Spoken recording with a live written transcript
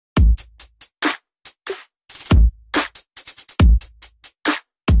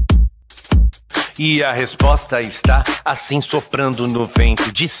E a resposta está assim soprando no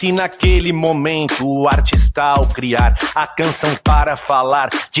vento. Disse naquele momento o artista ao criar a canção para falar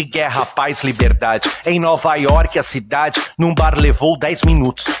de guerra, paz, liberdade. Em Nova York, a cidade, num bar levou 10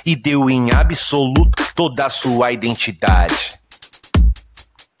 minutos e deu em absoluto toda a sua identidade.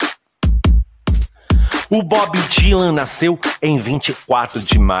 O Bob Dylan nasceu em 24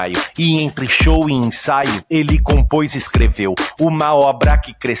 de maio e entre show e ensaio ele compôs e escreveu uma obra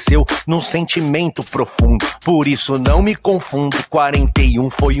que cresceu num sentimento profundo. Por isso não me confundo, 41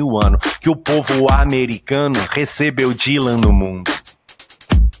 foi o ano que o povo americano recebeu Dylan no mundo.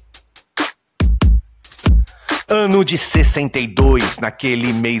 Ano de 62,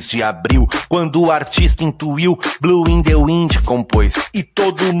 naquele mês de abril, quando o artista intuiu Blue in the Wind compôs. E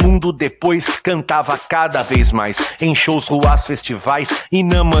todo mundo depois cantava cada vez mais, em shows, ruas, festivais e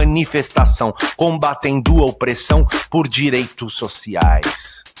na manifestação, combatendo a opressão por direitos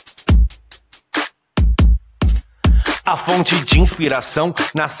sociais. A fonte de inspiração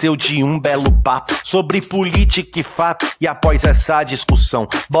nasceu de um belo papo sobre política e fato. E após essa discussão,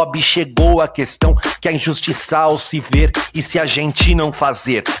 Bob chegou à questão que a injustiça ao se ver e se a gente não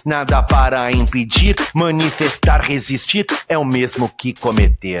fazer nada para impedir, manifestar, resistir é o mesmo que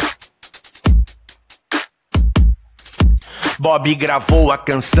cometer. Bob gravou a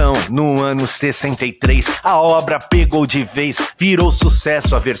canção no ano 63, a obra pegou de vez, virou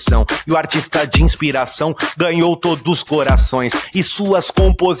sucesso a versão, e o artista de inspiração ganhou todos os corações, e suas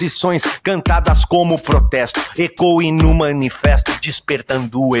composições, cantadas como protesto, ecoem no manifesto,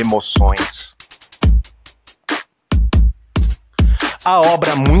 despertando emoções. A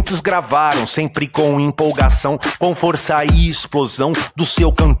obra muitos gravaram, sempre com empolgação, com força e explosão, do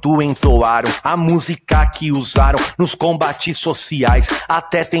seu canto entoaram a música que usaram nos combates sociais,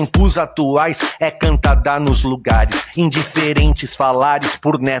 até tempos atuais é cantada nos lugares, em diferentes falares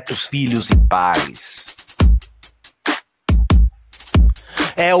por netos, filhos e pais.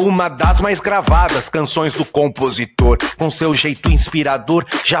 É uma das mais gravadas canções do compositor, com seu jeito inspirador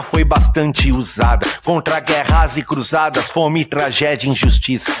já foi bastante usada, contra guerras e cruzadas, fome, tragédia e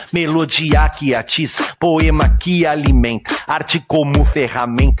injustiça, melodia que atiça, poema que alimenta, arte como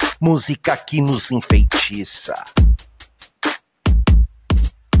ferramenta, música que nos enfeitiça.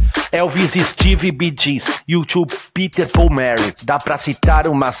 Elvis, Steve, Bee Gees, YouTube, Peter, Paul, Mary. Dá pra citar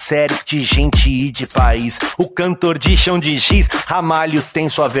uma série de gente e de país. O cantor de chão de giz, Ramalho tem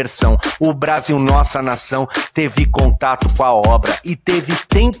sua versão. O Brasil, nossa nação, teve contato com a obra e teve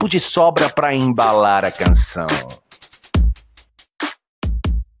tempo de sobra pra embalar a canção.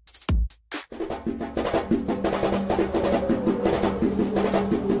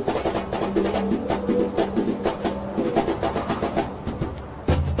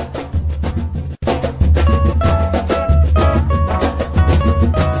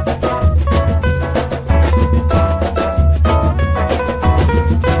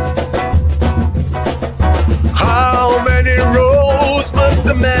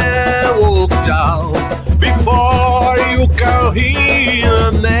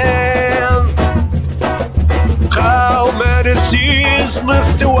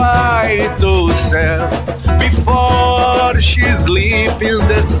 Must white those sand before she sleep in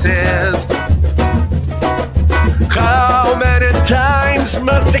the sand? How many times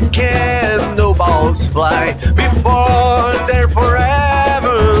must the cannonballs fly before they're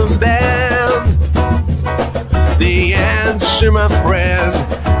forever banned? The answer, my friend,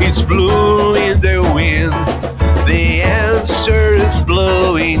 is blowing the wind. The answer is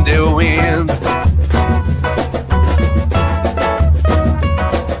blowing the wind.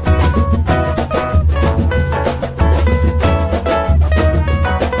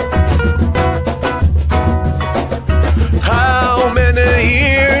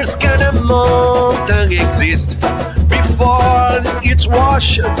 Exist before it's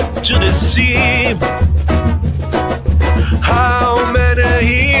washed to the sea. How many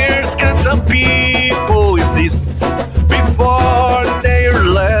years can some people exist before they are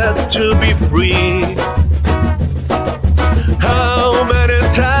left to be free? How many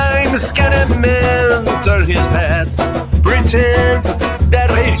times can a man turn his head, pretend that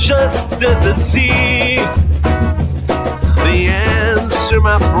he just doesn't see? The answer,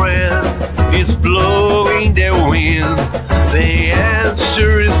 my friend, is blowing the wind. The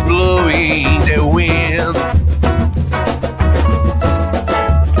answer is blowing the wind.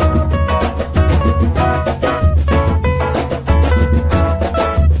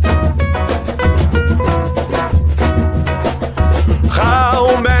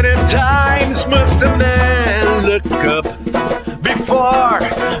 How many times must a man look up before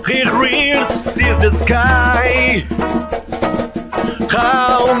he really sees the sky?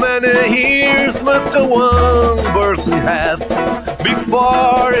 How many years must a one person have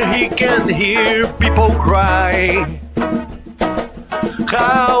before he can hear people cry?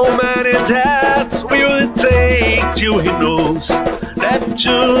 How many deaths will it take till he knows that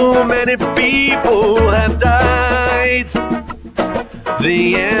too many people have died?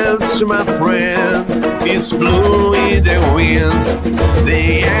 The answer, my friend, is blowing the wind.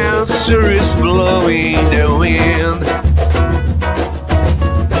 The answer is blowing the wind.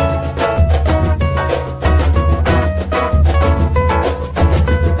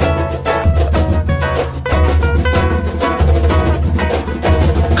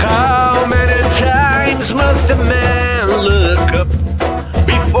 How many times must a man look up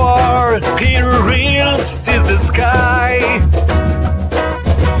before he really sees the sky?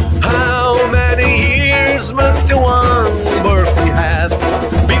 Must one person have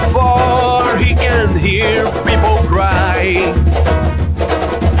before he can hear people cry?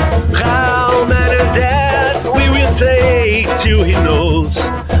 How many deaths we will take till he knows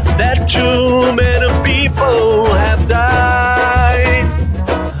that too many people have died?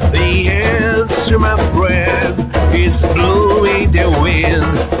 The answer, my friend, is blowing the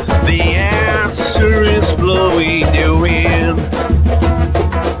wind. The answer is blowing the wind.